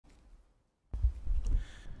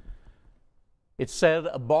It said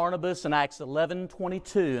of Barnabas in Acts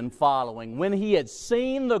 11:22 and following, when he had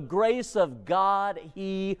seen the grace of God,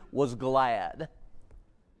 he was glad.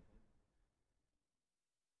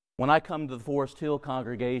 When I come to the Forest Hill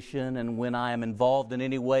congregation and when I am involved in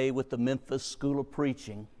any way with the Memphis School of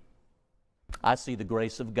Preaching, I see the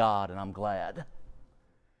grace of God and I'm glad.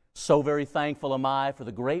 So very thankful am I for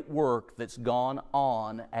the great work that's gone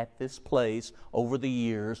on at this place over the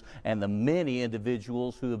years and the many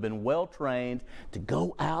individuals who have been well trained to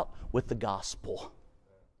go out with the gospel.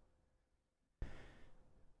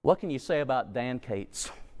 What can you say about Dan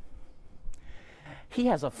Cates? He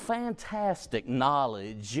has a fantastic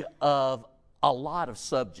knowledge of a lot of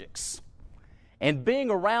subjects, and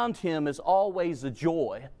being around him is always a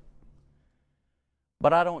joy.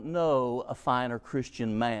 But I don't know a finer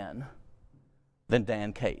Christian man than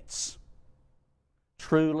Dan Cates.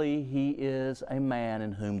 Truly, he is a man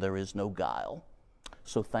in whom there is no guile.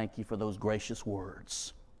 So thank you for those gracious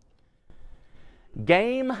words.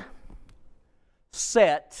 Game,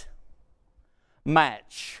 set,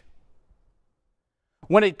 match.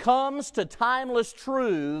 When it comes to timeless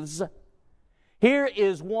truths, here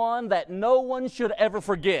is one that no one should ever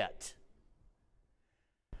forget.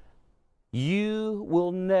 You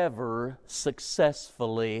will never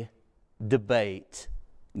successfully debate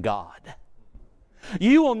God.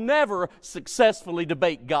 You will never successfully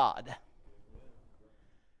debate God.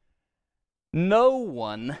 No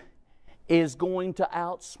one is going to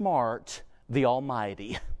outsmart the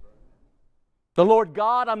Almighty. The Lord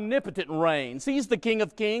God omnipotent reigns. He's the King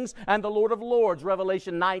of kings and the Lord of lords.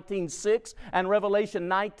 Revelation 19:6 and Revelation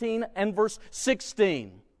 19 and verse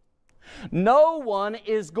 16. No one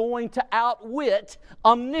is going to outwit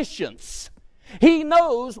omniscience. He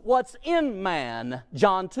knows what's in man,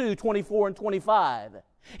 John 2:24 and 25.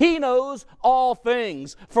 He knows all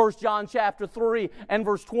things, 1 John chapter 3 and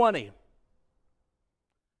verse 20.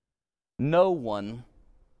 No one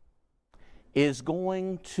is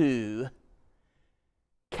going to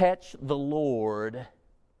catch the Lord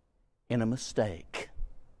in a mistake.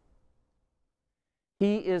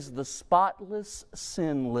 He is the spotless,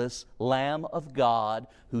 sinless Lamb of God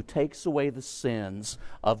who takes away the sins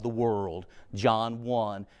of the world. John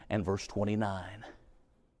 1 and verse 29.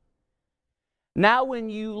 Now when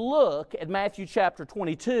you look at Matthew chapter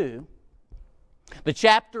 22, the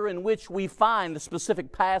chapter in which we find the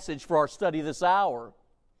specific passage for our study this hour,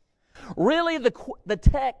 really the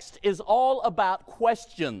text is all about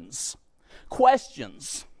questions.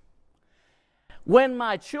 Questions. When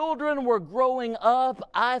my children were growing up,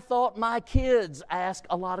 I thought my kids asked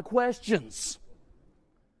a lot of questions.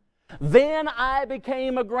 Then I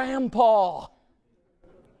became a grandpa.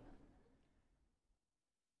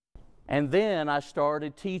 And then I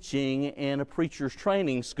started teaching in a preacher's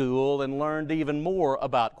training school and learned even more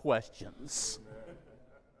about questions.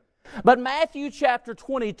 But Matthew chapter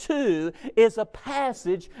 22 is a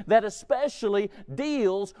passage that especially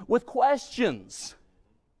deals with questions.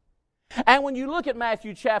 And when you look at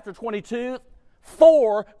Matthew chapter 22,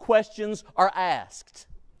 4 questions are asked.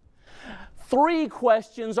 3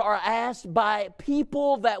 questions are asked by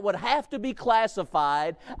people that would have to be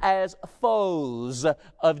classified as foes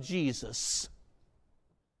of Jesus.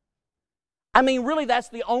 I mean, really, that's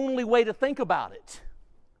the only way to think about it.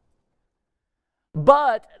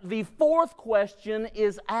 But the 4th question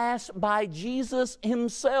is asked by Jesus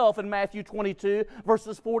himself in Matthew 22,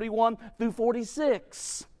 verses 41 through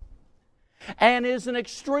 46. And is an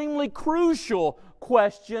extremely crucial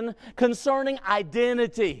question concerning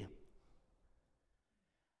identity.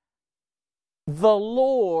 The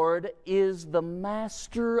Lord is the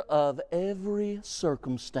master of every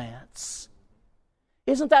circumstance.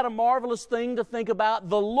 Isn't that a marvelous thing to think about?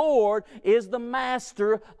 The Lord is the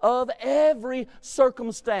master of every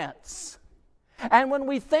circumstance. And when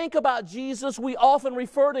we think about Jesus, we often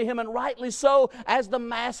refer to Him, and rightly so, as the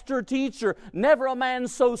master teacher. Never a man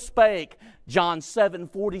so spake. John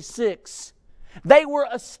 7:46. They were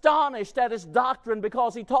astonished at His doctrine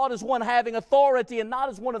because He taught as one having authority and not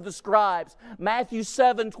as one of the scribes. Matthew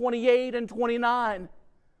 7:28 and 29.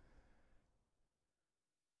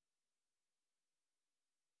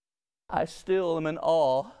 I still am in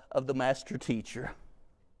awe of the master teacher.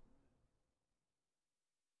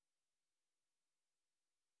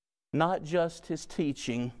 Not just His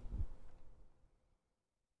teaching,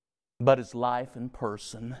 but His life and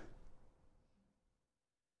person.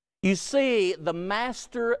 You see, the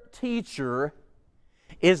master teacher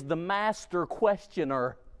is the master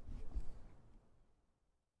questioner.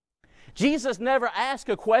 Jesus never asked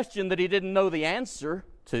a question that He didn't know the answer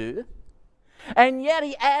to. And yet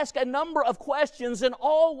he asked a number of questions in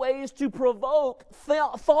all ways to provoke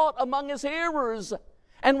thought among his hearers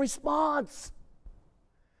and response.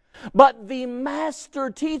 But the master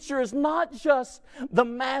teacher is not just the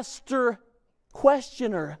master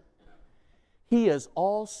questioner. He is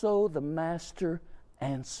also the master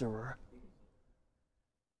answerer.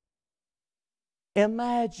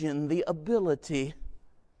 Imagine the ability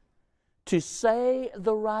to say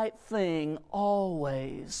the right thing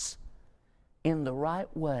always in the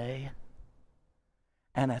right way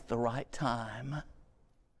and at the right time.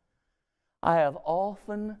 I have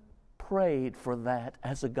often prayed for that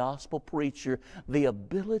as a gospel preacher, the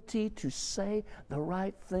ability to say the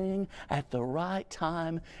right thing at the right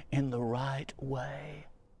time in the right way.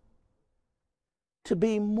 To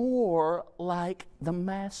be more like the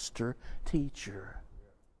master teacher.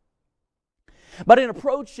 But in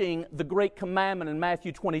approaching the great commandment in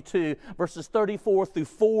Matthew 22, verses 34 through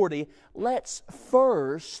 40, let's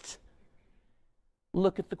first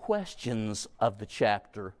look at the questions of the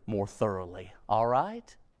chapter more thoroughly. All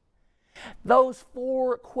right? Those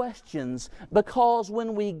 4 questions, because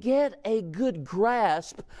when we get a good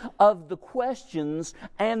grasp of the questions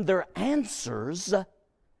and their answers,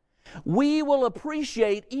 we will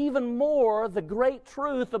appreciate even more the great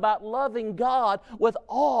truth about loving God with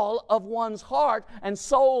all of one's heart and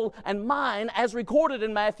soul and mind as recorded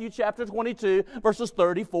in Matthew chapter 22, verses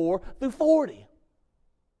 34 through 40.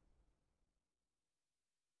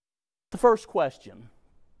 The first question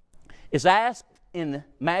is asked in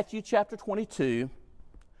Matthew chapter 22,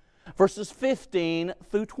 verses 15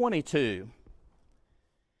 through 22.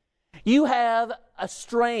 You have a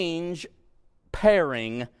strange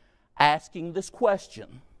pairing asking this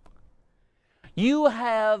question. You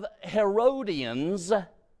have Herodians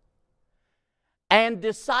and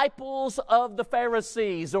disciples of the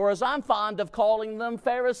Pharisees, or as I'm fond of calling them,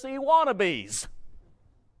 Pharisee wannabes.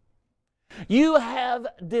 You have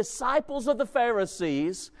disciples of the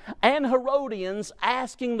Pharisees and Herodians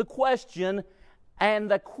asking the question, and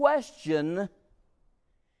the question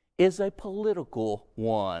is a political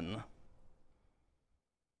one.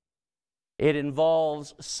 It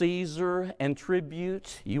involves Caesar and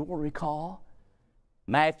tribute, you will recall,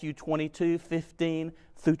 Matthew 22, 15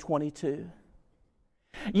 through 22.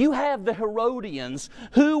 You have the Herodians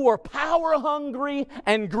who were power-hungry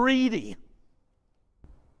and greedy.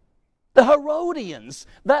 The Herodians,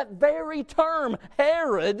 that very term,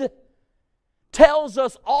 Herod, tells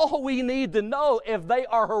us all we need to know if they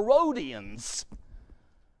are Herodians.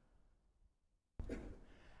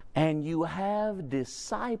 And you have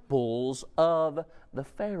disciples of the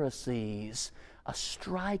Pharisees, a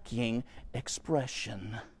striking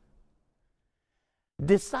expression.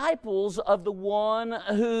 Disciples of the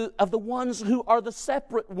ones who are the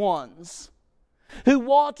separate ones, who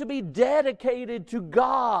want to be dedicated to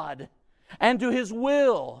God and to His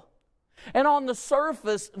will. And on the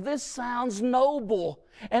surface, this sounds noble,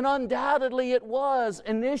 and undoubtedly it was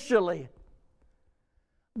initially.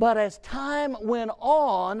 But as time went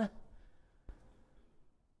on,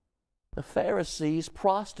 the Pharisees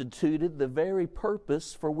prostituted the very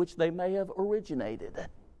purpose for which they may have originated.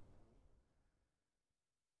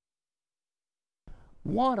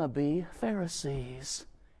 Wannabe Pharisees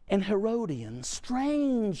and Herodians,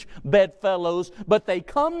 strange bedfellows, but they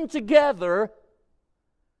come together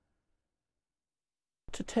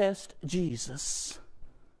to test Jesus.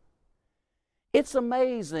 It's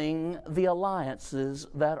amazing the alliances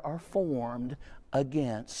that are formed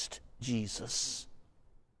against Jesus.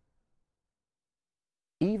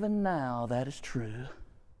 Even now, that is true.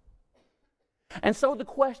 And so the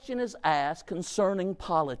question is asked concerning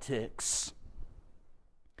politics.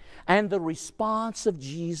 And the response of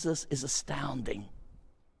Jesus is astounding.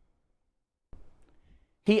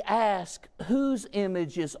 He asks, whose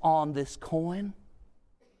image is on this coin?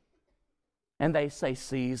 And they say,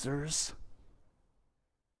 Caesar's.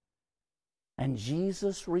 And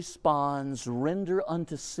Jesus responds, render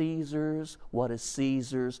unto Caesar's what is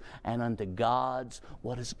Caesar's, and unto God's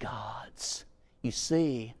what is God's. You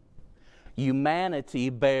see,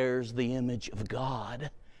 humanity bears the image of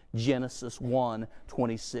God. Genesis 1,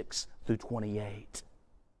 26 through 28.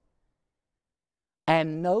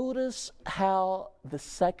 And notice how the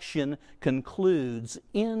section concludes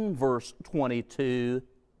in verse 22.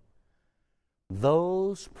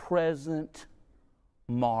 Those present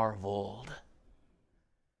marveled.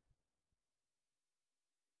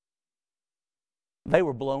 They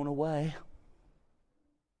were blown away.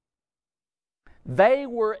 They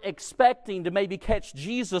were expecting to maybe catch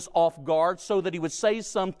Jesus off guard so that He would say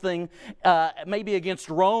something maybe against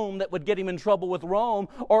Rome that would get Him in trouble with Rome,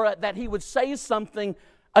 or that He would say something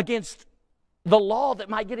against the law that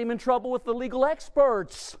might get him in trouble with the legal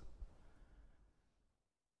experts.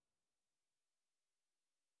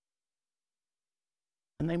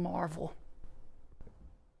 And they marvel.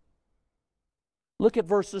 Look at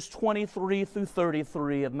verses 23 through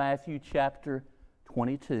 33 of Matthew chapter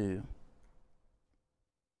 22.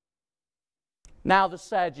 Now the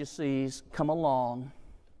Sadducees come along.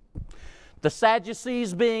 The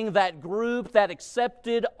Sadducees being that group that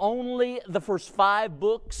accepted only the first 5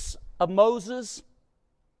 books of Moses,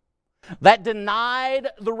 that denied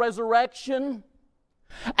the resurrection.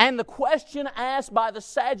 And the question asked by the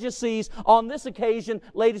Sadducees on this occasion,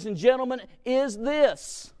 ladies and gentlemen, is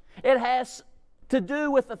this. It has to do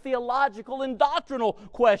with a theological and doctrinal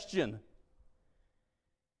question.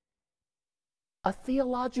 A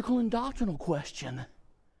theological and doctrinal question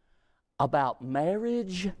about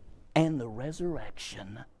marriage and the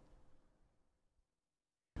resurrection.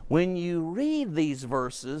 When you read these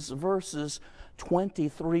verses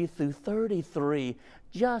 23 through 33,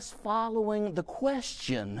 just following the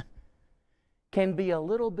question can be a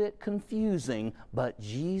little bit confusing, but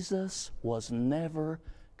Jesus was never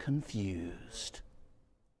confused.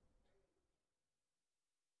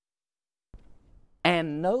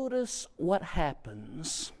 And notice what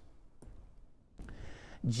happens.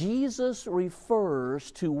 Jesus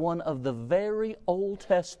refers to one of the very Old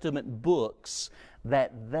Testament books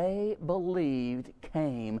that they believed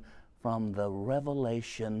came from the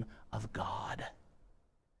revelation of God.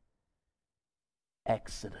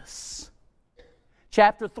 Exodus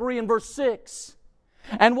chapter 3 and verse 6.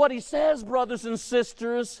 And what he says, brothers and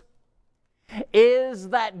sisters, is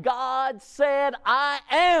that God said, I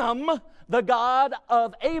am the God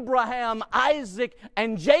of Abraham, Isaac,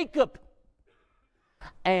 and Jacob.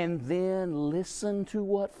 And then listen to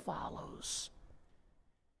what follows.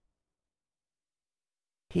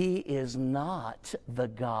 He is not the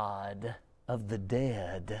God of the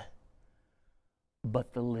dead,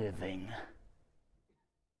 but the living.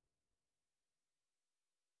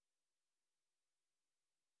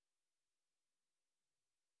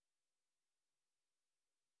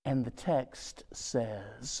 And the text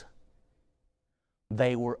says,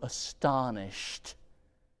 they were astonished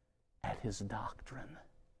at his doctrine.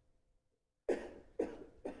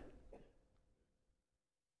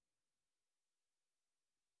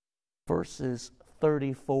 Verses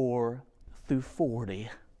 34 through 40.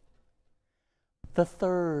 The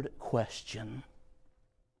third question.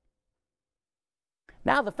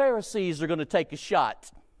 Now the Pharisees are going to take a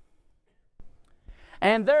shot.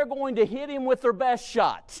 And they're going to hit him with their best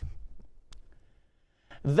shot.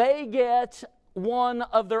 They get one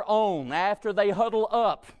of their own after they huddle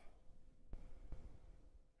up.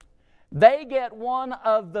 They get one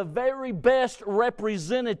of the very best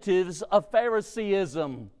representatives of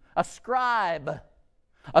Phariseeism, a scribe,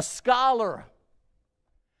 a scholar.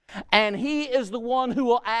 And he is the one who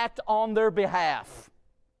will act on their behalf.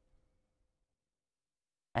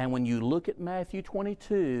 And when you look at Matthew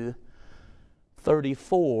 22,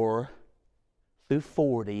 34 through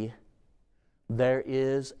 40, there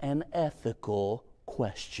is an ethical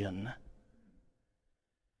question.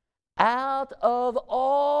 Out of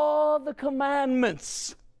all the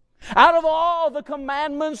commandments,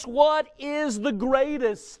 what is the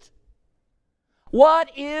greatest? What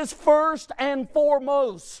is first and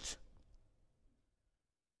foremost?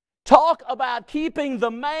 Talk about keeping the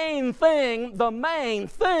main thing.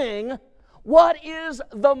 What is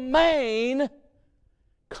the main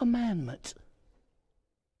commandment?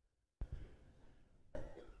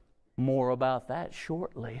 More about that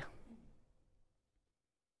shortly.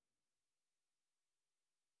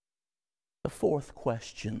 The fourth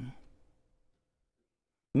question.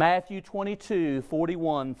 Matthew 22,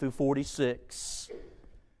 41 through 46.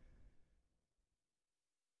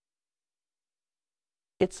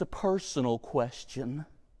 It's a personal question.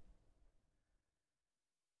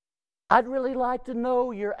 I'd really like to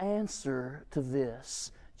know your answer to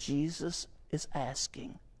this. Jesus is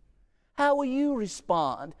asking. How will you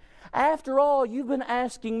respond? After all, you've been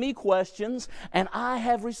asking me questions, and I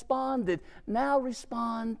have responded. Now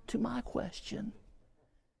respond to my question.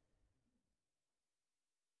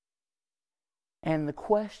 And the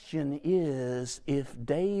question is, if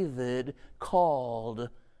David called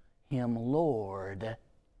him Lord,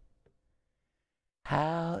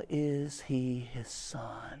 how is he his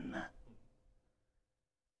son?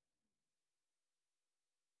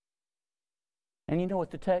 And you know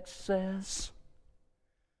what the text says?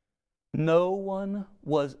 No one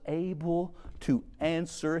was able to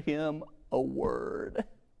answer him a word.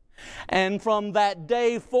 And from that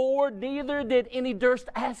day forward, neither did any durst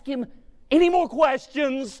ask him any more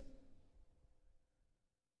questions.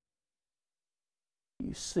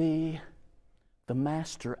 You see, the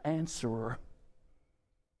master answerer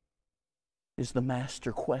is the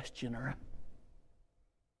master questioner,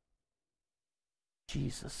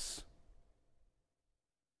 Jesus.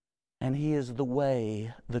 And He is the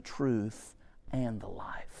way, the truth, and the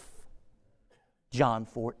life. John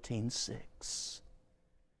 14:6.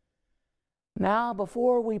 Now,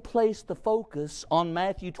 before we place the focus on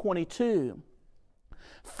Matthew 22,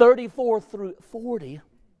 34 through 40,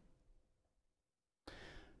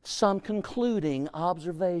 some concluding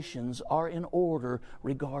observations are in order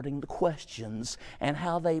regarding the questions and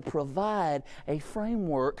how they provide a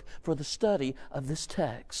framework for the study of this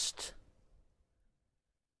text.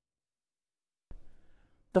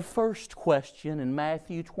 The first question in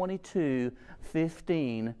Matthew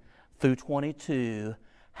 22:15 through 22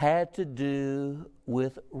 had to do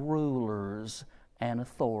with rulers and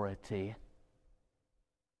authority.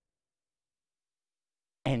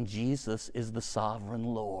 And Jesus is the sovereign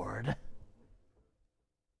Lord.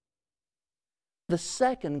 The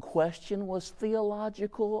second question was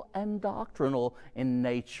theological and doctrinal in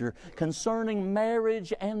nature, concerning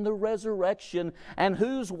marriage and the resurrection, and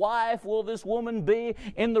whose wife will this woman be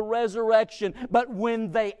in the resurrection. But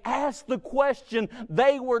when they asked the question,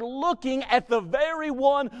 they were looking at the very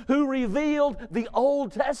one who revealed the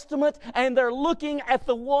Old Testament, and they're looking at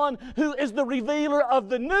the one who is the revealer of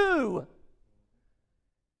the New.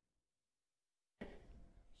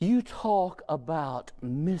 You talk about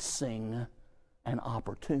missing an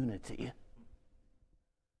opportunity.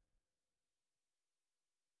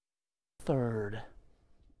 Third,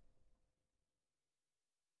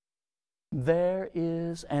 there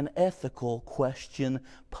is an ethical question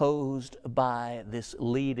posed by this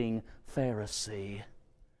leading Pharisee.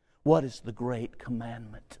 What is the great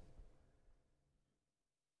commandment?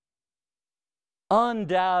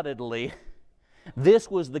 Undoubtedly, this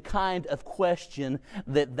was the kind of question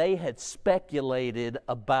that they had speculated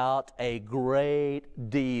about a great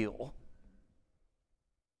deal.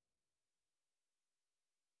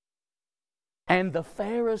 And the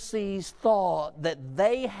Pharisees thought that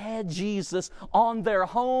they had Jesus on their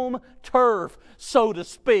home turf, so to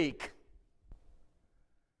speak.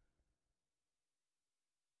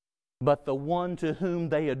 But the one to whom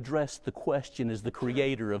they addressed the question is the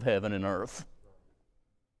Creator of heaven and earth.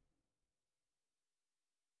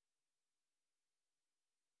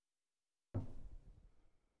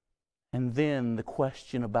 And then the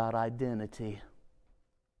question about identity.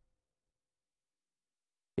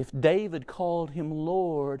 If David called Him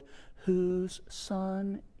Lord, whose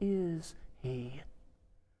son is He?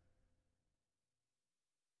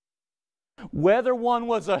 Whether one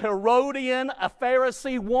was a Herodian, a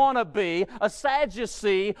Pharisee wannabe, a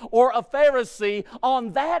Sadducee, or a Pharisee,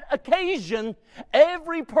 on that occasion,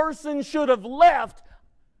 every person should have left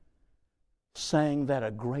saying that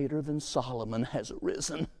a greater than Solomon has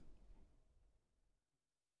arisen.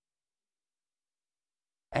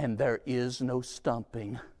 And there is no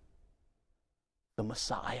stumping the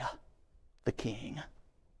Messiah, the King.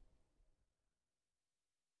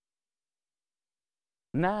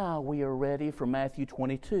 Now we are ready for Matthew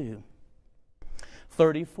 22,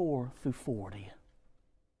 34 through 40.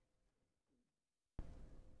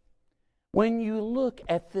 When you look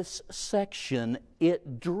at this section,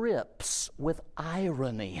 it drips with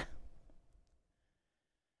irony.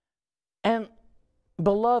 And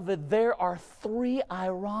beloved, there are three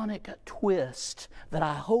ironic twists that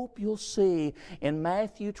I hope you'll see in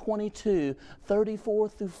Matthew 22, 34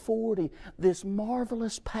 through 40, this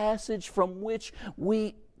marvelous passage from which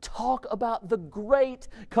we talk about the great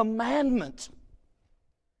commandment.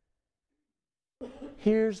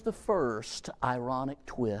 Here's the first ironic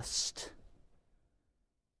twist.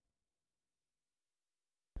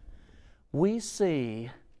 We see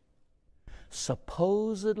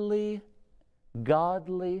supposedly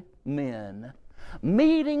godly men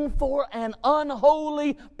meeting for an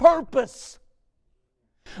unholy purpose.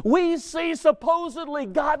 We see supposedly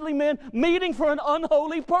godly men meeting for an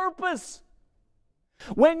unholy purpose.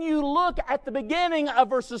 When you look at the beginning of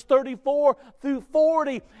verses 34 through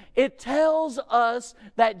 40, it tells us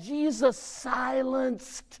that Jesus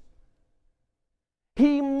silenced.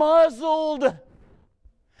 He muzzled.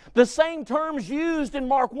 The same terms used in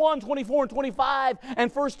Mark 1, 24 and 25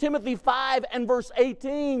 and 1 Timothy 5 and verse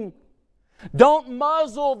 18. Don't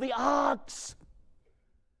muzzle the ox.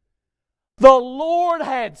 The Lord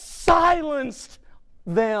had silenced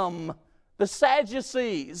them, the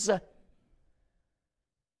Sadducees.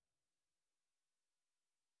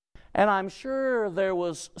 And I'm sure there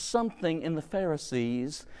was something in the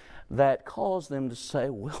Pharisees that caused them to say,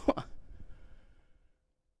 well,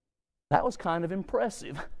 that was kind of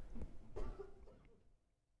impressive.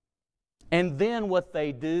 And then what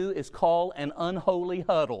they do is call an unholy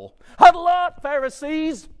huddle. Huddle up,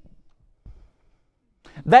 Pharisees!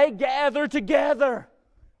 They gather together.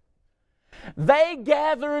 They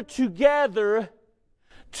gather together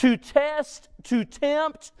to test, to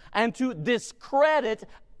tempt, and to discredit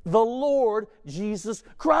the Lord Jesus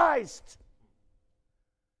Christ.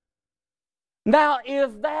 Now,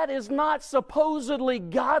 if that is not supposedly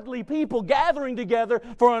godly people gathering together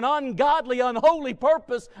for an ungodly, unholy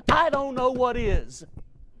purpose, I don't know what is.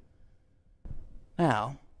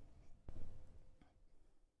 Now,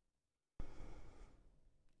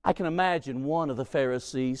 I can imagine one of the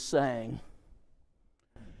Pharisees saying,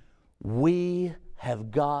 "We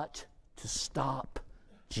have got to stop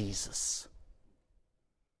Jesus."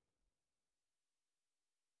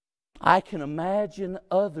 I can imagine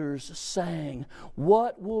others saying,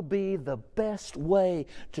 "What will be the best way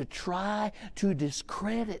to try to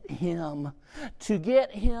discredit Him, to get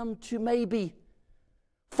Him to maybe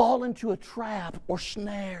fall into a trap or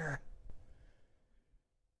snare?"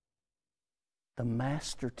 The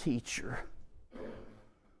master teacher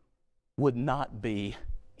would not be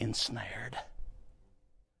ensnared.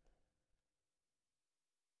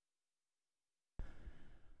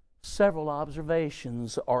 Several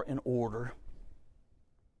observations are in order.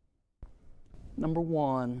 Number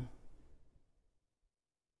one,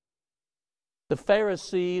 the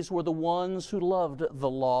Pharisees were the ones who loved the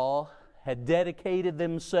law, had dedicated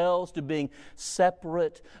themselves to being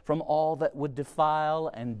separate from all that would defile,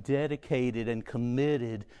 and dedicated and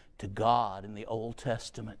committed to God in the Old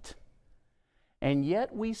Testament. And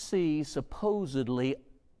yet we see supposedly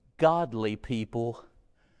godly people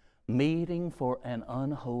meeting for an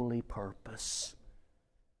unholy purpose.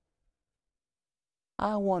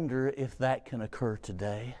 I wonder if that can occur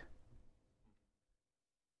today.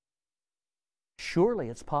 Surely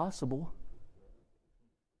it's possible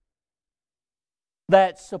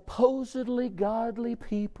that supposedly godly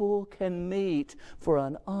people can meet for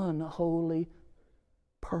an unholy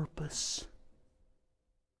purpose.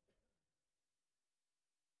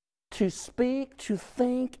 To speak, to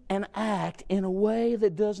think, and act in a way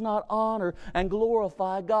that does not honor and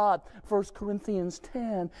glorify God. 1 Corinthians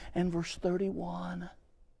 10 and verse 31.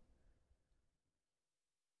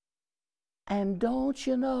 And don't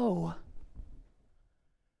you know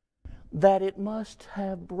that it must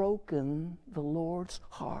have broken the Lord's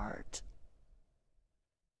heart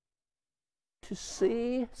to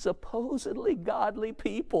see supposedly godly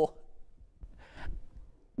people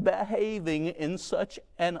behaving in such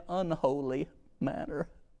an unholy manner?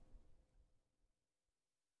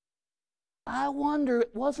 I wonder,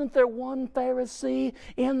 wasn't there one Pharisee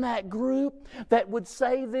in that group that would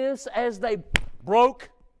say this as they broke?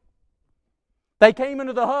 They came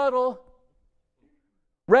into the huddle,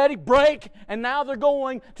 ready, break, and now they're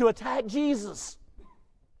going to attack Jesus.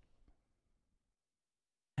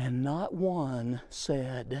 And not one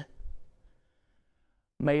said,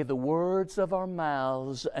 "May the words of our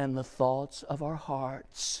mouths and the thoughts of our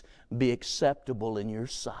hearts be acceptable in your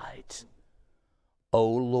sight, O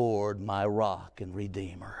Lord, my rock and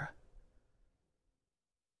redeemer."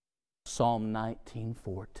 Psalm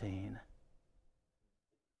 19:14.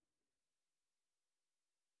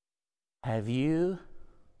 Have you,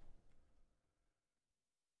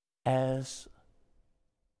 as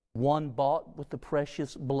one bought with the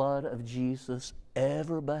precious blood of Jesus,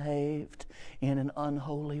 ever behaved in an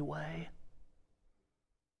unholy way?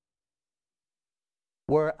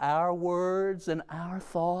 Where our words and our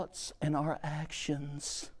thoughts and our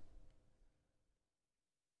actions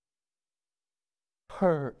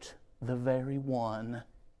hurt the very one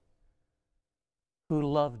who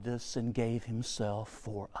loved us and gave Himself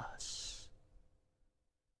for us?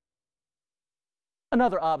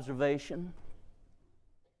 Another observation,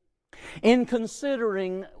 in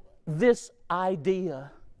considering this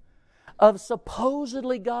idea of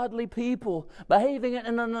supposedly godly people behaving in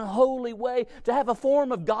an unholy way, to have a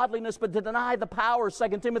form of godliness but to deny the power,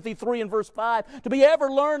 2 Timothy 3 and verse 5, to be ever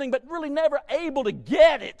learning but really never able to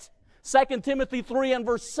get it, 2 Timothy 3 and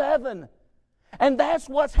verse 7. And that's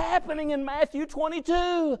what's happening in Matthew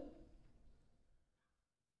 22.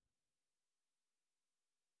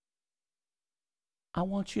 I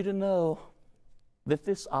want you to know that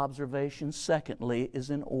this observation, secondly, is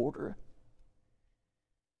in order.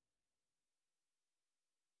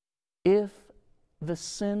 If the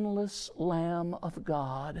sinless Lamb of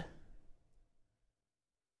God,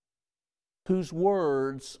 whose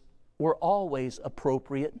words were always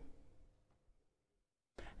appropriate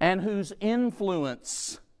and whose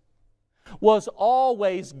influence was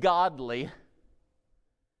always godly,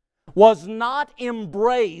 was not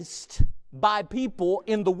embraced by people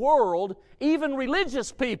in the world, even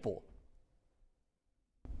religious people.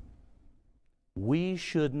 We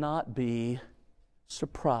should not be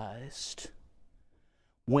surprised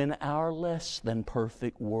when our less than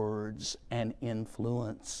perfect words and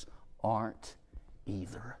influence aren't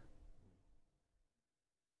either.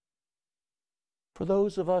 For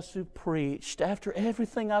those of us who preached, after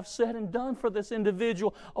everything I've said and done for this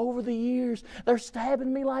individual over the years, they're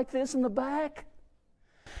stabbing me like this in the back.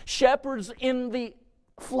 Shepherds in the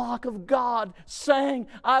flock of God saying,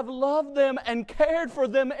 I've loved them and cared for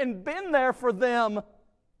them and been there for them.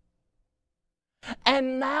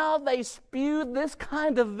 And now they spewed this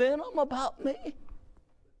kind of venom about me.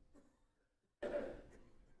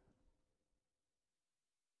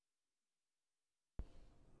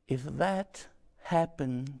 If that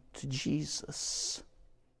happened to Jesus,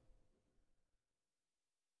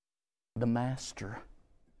 the Master,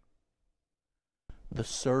 the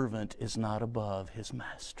servant is not above his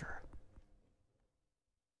master.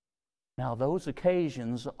 Now, those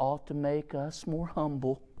occasions ought to make us more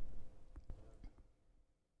humble.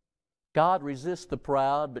 God resists the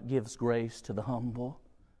proud, but gives grace to the humble.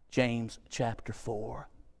 James chapter 4.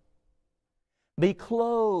 Be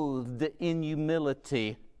clothed in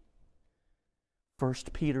humility. 1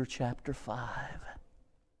 Peter chapter 5.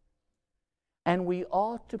 And we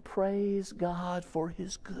ought to praise God for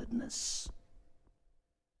His goodness.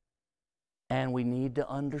 And we need to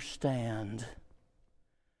understand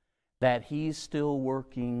that He's still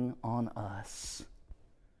working on us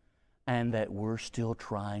and that we're still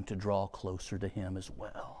trying to draw closer to Him as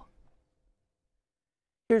well.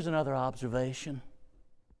 Here's another observation.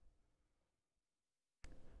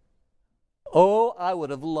 Oh, I would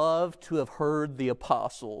have loved to have heard the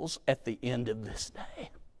apostles at the end of this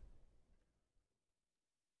day.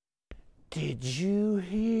 Did you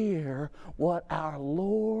hear what our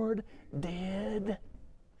Lord did?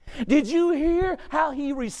 Did you hear how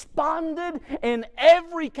He responded in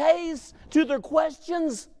every case to their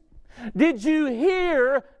questions? Did you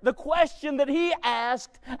hear the question that He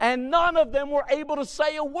asked and none of them were able to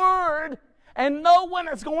say a word and no one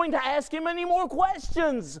is going to ask Him any more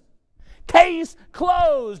questions? Case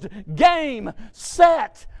closed. Game,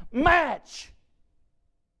 set, match.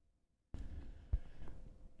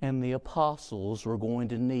 And the apostles were going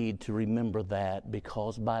to need to remember that,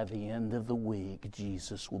 because by the end of the week,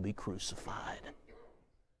 Jesus will be crucified.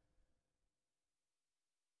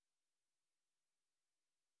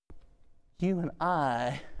 You and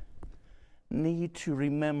I need to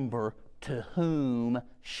remember, to whom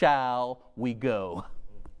shall we go?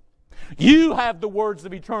 You have the words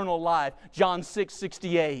of eternal life, John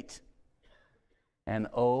 6:68. And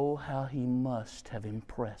oh, how He must have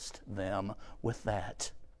impressed them with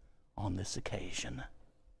that on this occasion.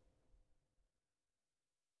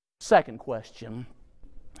 Second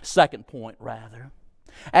point,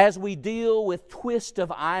 as we deal with twist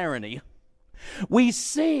of irony, we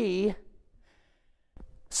see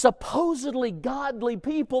supposedly godly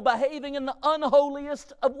people behaving in the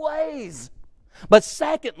unholiest of ways. But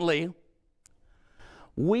secondly,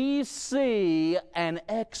 we see an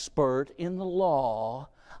expert in the law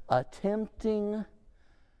attempting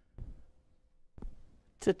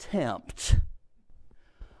to tempt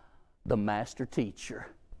the master teacher.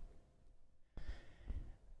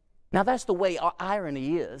 Now that's the way our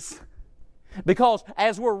irony is. Because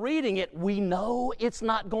as we're reading it, we know it's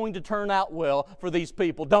not going to turn out well for these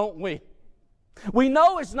people, don't we? We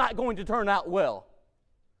know it's not going to turn out well.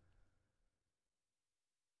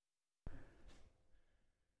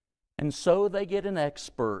 And so they get an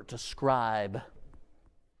expert, a scribe.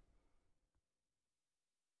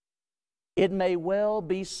 It may well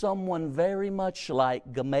be someone very much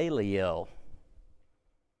like Gamaliel.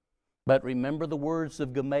 But remember the words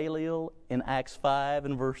of Gamaliel in Acts 5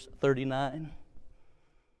 and verse 39?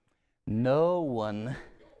 No one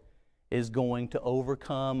is going to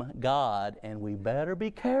overcome God, and we better be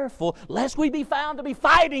careful lest we be found to be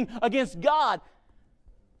fighting against God.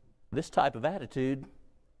 This type of attitude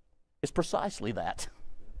is precisely that.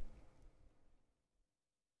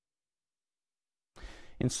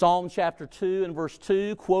 In Psalm chapter 2 and verse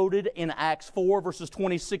 2, quoted in Acts 4 verses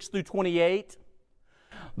 26 through 28,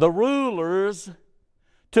 the rulers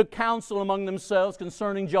took counsel among themselves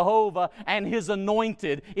concerning Jehovah and His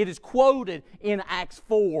anointed. It is quoted in Acts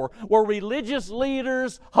 4, where religious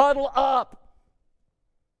leaders huddle up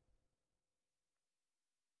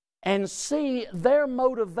and see their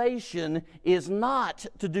motivation is not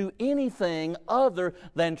to do anything other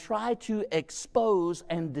than try to expose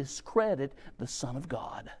and discredit the Son of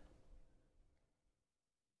God.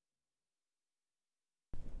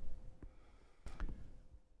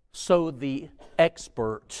 so the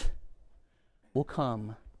expert will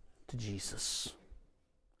come to Jesus.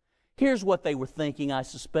 Here's what they were thinking, I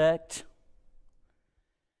suspect.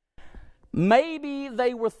 Maybe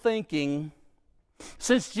they were thinking,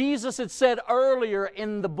 since Jesus had said earlier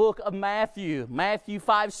in the book of Matthew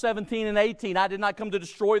 5:17 and 18, I did not come to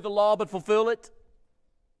destroy the law but fulfill it.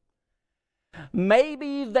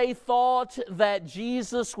 Maybe they thought that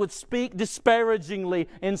Jesus would speak disparagingly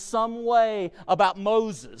in some way about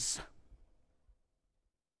Moses.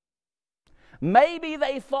 Maybe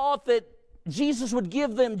they thought that Jesus would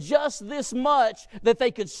give them just this much that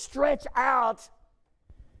they could stretch out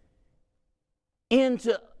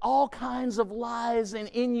into all kinds of lies and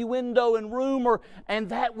innuendo and rumor, and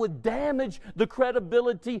that would damage the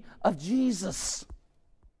credibility of Jesus.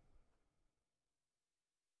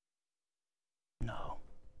 No.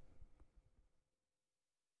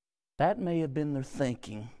 That may have been their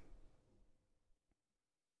thinking.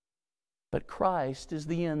 But Christ is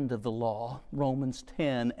the end of the law, Romans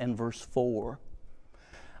 10 and verse 4.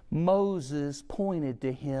 Moses pointed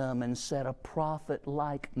to him and said, a prophet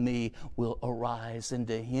like me will arise, and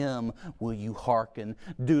to him will you hearken.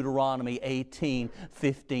 Deuteronomy 18,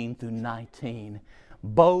 15 through 19.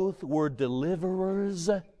 Both were deliverers.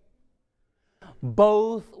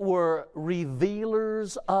 Both were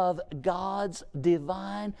revealers of God's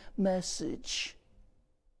divine message.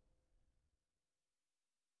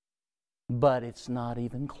 But it's not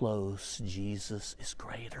even close. Jesus is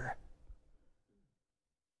greater.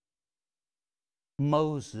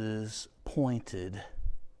 Moses pointed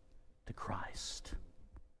to Christ,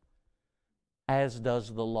 as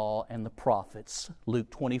does the law and the prophets.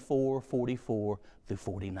 Luke 24, 44 through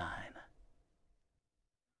 49.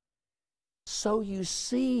 So you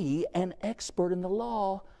see an expert in the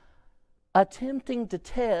law attempting to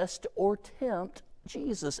test or tempt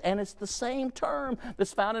Jesus. And it's the same term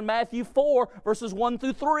that's found in Matthew 4, verses 1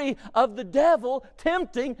 through 3, of the devil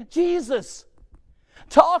tempting Jesus.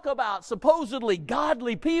 Talk about supposedly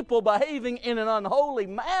godly people behaving in an unholy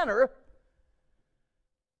manner.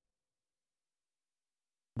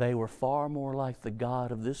 They were far more like the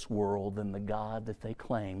god of this world than the God that they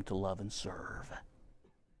claimed to love and serve.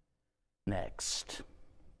 Next.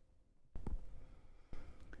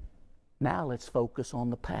 Now let's focus on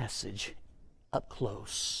the passage up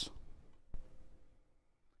close.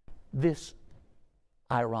 This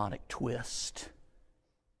ironic twist.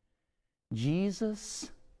 Jesus,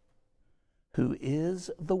 who is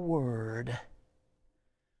the Word,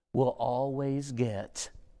 will always get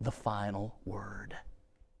the final word.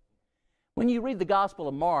 When you read the Gospel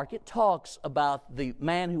of Mark, it talks about the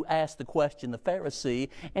man who asked the question, the Pharisee,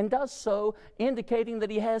 and does so indicating that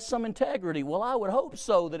he has some integrity. Well, I would hope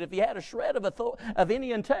so, that if he had a shred of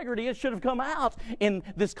any integrity, it should have come out in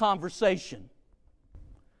this conversation.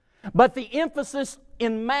 But the emphasis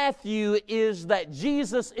in Matthew is that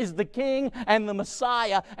Jesus is the King and the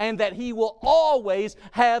Messiah, and that He will always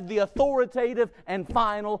have the authoritative and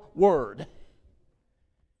final word.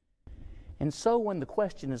 And so when the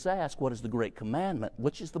question is asked, what is the great commandment?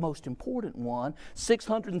 Which is the most important one?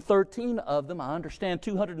 613 of them, I understand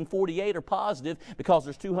 248 are positive because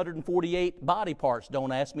there's 248 body parts.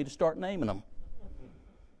 Don't ask me to start naming them.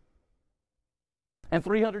 And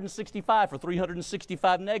 365 for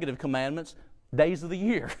 365 negative commandments, days of the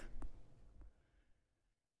year.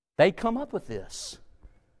 They come up with this.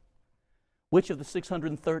 Which of the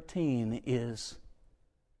 613 is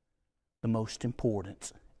the most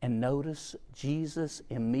important? And notice Jesus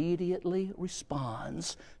immediately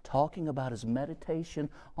responds, talking about his meditation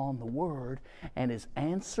on the Word, and his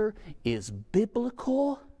answer is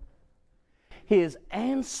biblical. His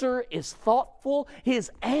answer is thoughtful. His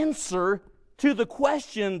answer to the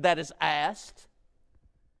question that is asked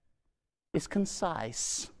is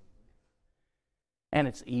concise. And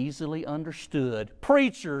it's easily understood.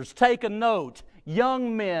 Preachers, take a note.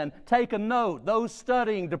 Young men, take a note. Those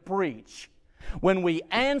studying to preach. When we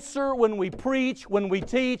answer, when we preach, when we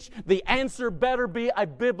teach, the answer better be a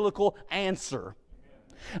biblical answer.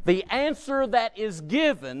 The answer that is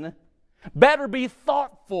given better be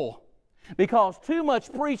thoughtful, because too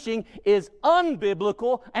much preaching is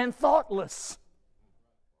unbiblical and thoughtless.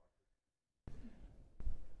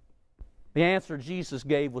 The answer Jesus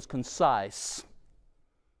gave was concise.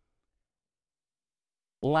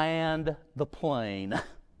 Land the plane.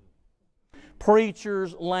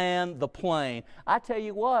 Preachers land the plane. I tell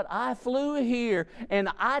you what, I flew here and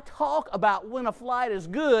I talk about when a flight is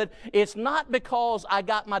good. It's not because I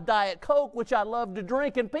got my Diet Coke, which I love to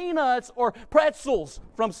drink, and peanuts or pretzels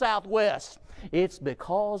from Southwest. It's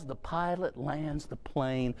because the pilot lands the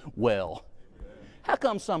plane well. How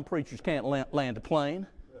come some preachers can't land a plane?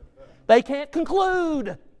 They can't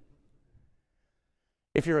conclude.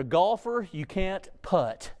 If you're a golfer, you can't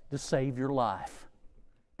putt to save your life.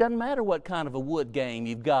 Doesn't matter what kind of a wood game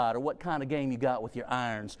you've got or what kind of game you got with your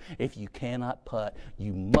irons. If you cannot putt,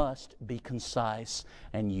 you must be concise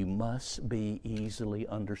and you must be easily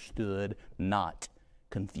understood, not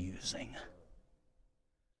confusing.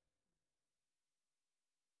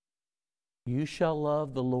 You shall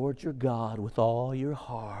love the Lord your God with all your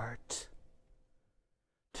heart.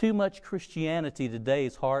 Too much Christianity today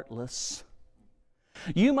is heartless.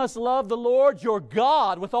 You must love the Lord your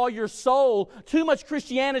God with all your soul. Too much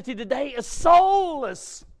Christianity today is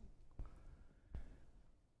soulless.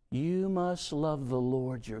 You must love the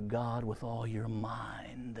Lord your God with all your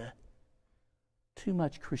mind. Too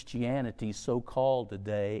much Christianity, so-called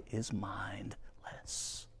today, is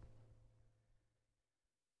mindless.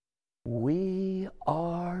 We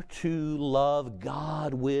are to love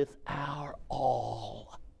God with our all.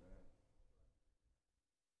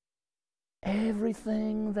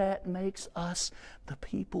 Everything that makes us the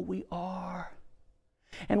people we are.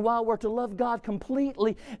 And while we're to love God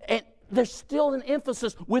completely, and there's still an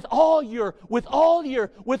emphasis with all thine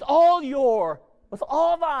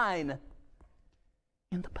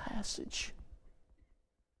in the passage.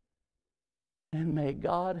 And may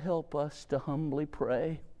God help us to humbly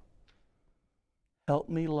pray, help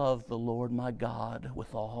me love the Lord my God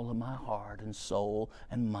with all of my heart and soul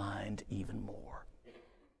and mind even more.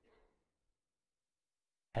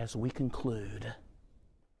 As we conclude,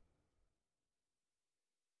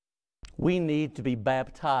 we need to be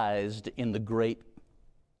baptized in the great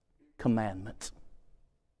commandment.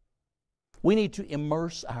 We need to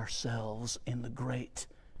immerse ourselves in the great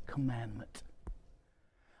commandment.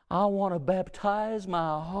 I want to baptize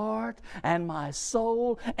my heart and my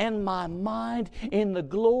soul and my mind in the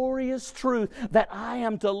glorious truth that I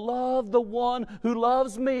am to love the one who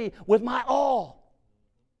loves me with my all,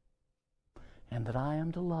 and that I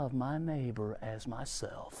am to love my neighbor as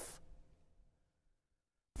myself.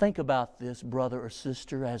 Think about this, brother or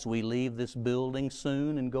sister, as we leave this building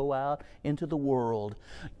soon and go out into the world.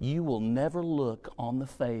 You will never look on the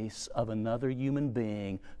face of another human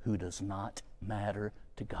being who does not matter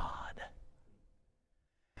to God.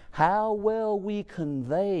 How well we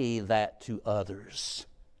convey that to others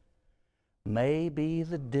may be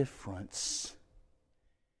the difference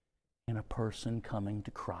in a person coming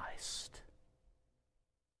to Christ.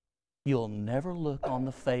 You'll never look on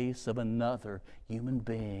the face of another human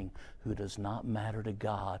being who does not matter to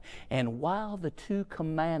God. And while the two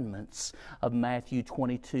commandments of Matthew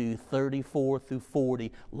 22, 34 through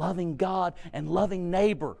 40, loving God and loving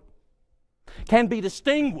neighbor, can be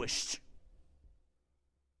distinguished,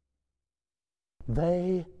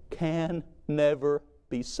 they can never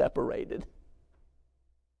be separated.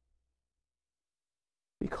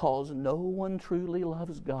 Because no one truly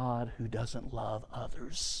loves God who doesn't love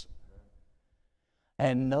others.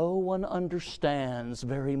 And no one understands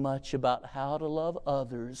very much about how to love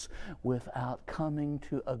others without coming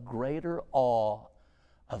to a greater awe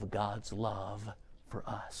of God's love for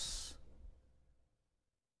us.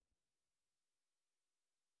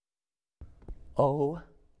 Oh,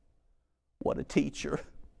 what a teacher.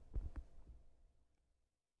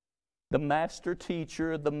 The master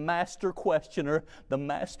teacher, the master questioner, the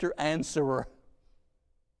master answerer.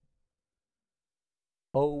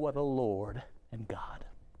 Oh, what a Lord and God.